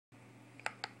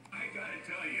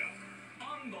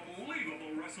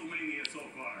Wrestlemania so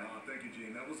far. Thank you,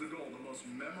 Gene. That was the goal, the most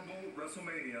memorable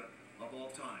WrestleMania of all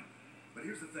time. But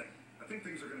here's the thing. I think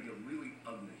things are going to get really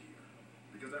ugly here.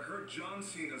 Because I heard John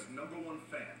Cena's #1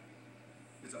 fan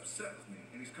is upset with me,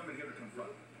 and he's coming here to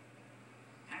confront me.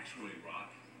 Actually,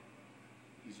 Rock,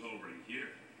 he's already here.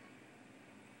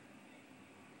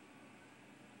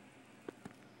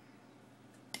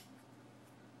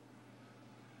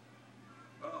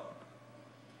 Oh.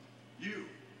 You.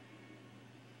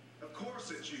 Of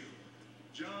course it's you.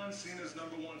 John Cena's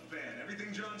 #1 fan.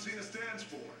 Everything John Cena stands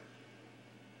for.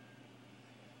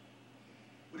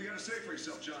 What do you got to say for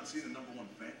yourself, John Cena, #1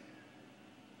 fan?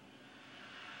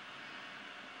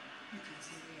 You can't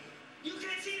see me. You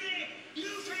can't see me!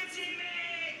 You can't see me!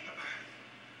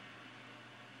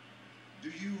 Do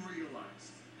you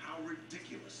realize how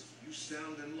ridiculous you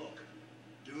sound and look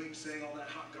saying all that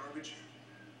hot garbage?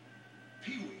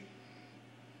 Pee-wee.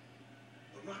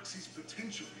 But Roxy's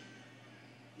potential.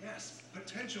 Yes,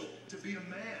 potential to be a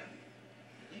man.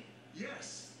 Really?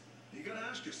 Yes. You gotta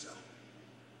ask yourself,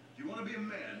 do you want to be a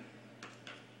man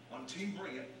on Team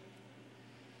Bring It,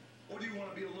 or do you want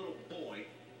to be a little boy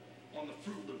on the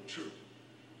Fruit Loop Troop?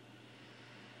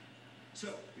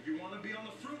 So, if you want to be on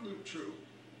the Fruit Loop Troop,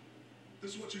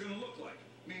 this is what you're going to look like.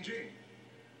 Me and Gene.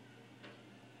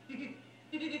 He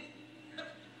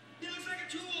looks like a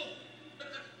tool.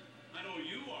 I know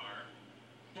you are,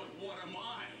 but what am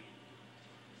I?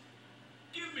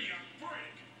 Give me a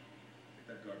break. Take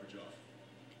that garbage off.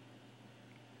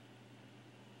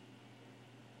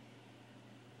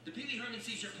 The Pee Wee Herman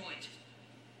sees your point.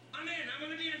 I'm in. I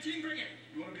want to be on Team Bring It.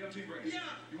 You want to be on Team Bring It?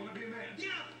 Yeah. You want to be a man?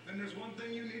 Yeah. Then there's one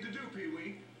thing you need to do,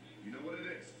 Pee-wee. You know what it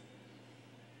is.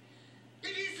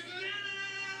 It is not.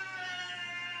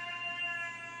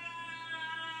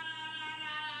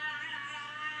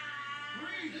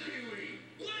 Breathe, Pee-wee.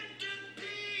 What the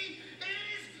pee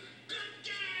is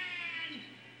cooking?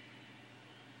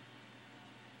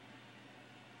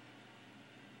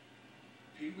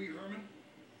 Pee-wee Herman,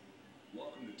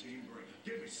 welcome to Team Bring It.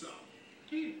 Give me some.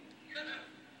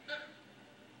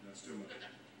 That's too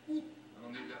much.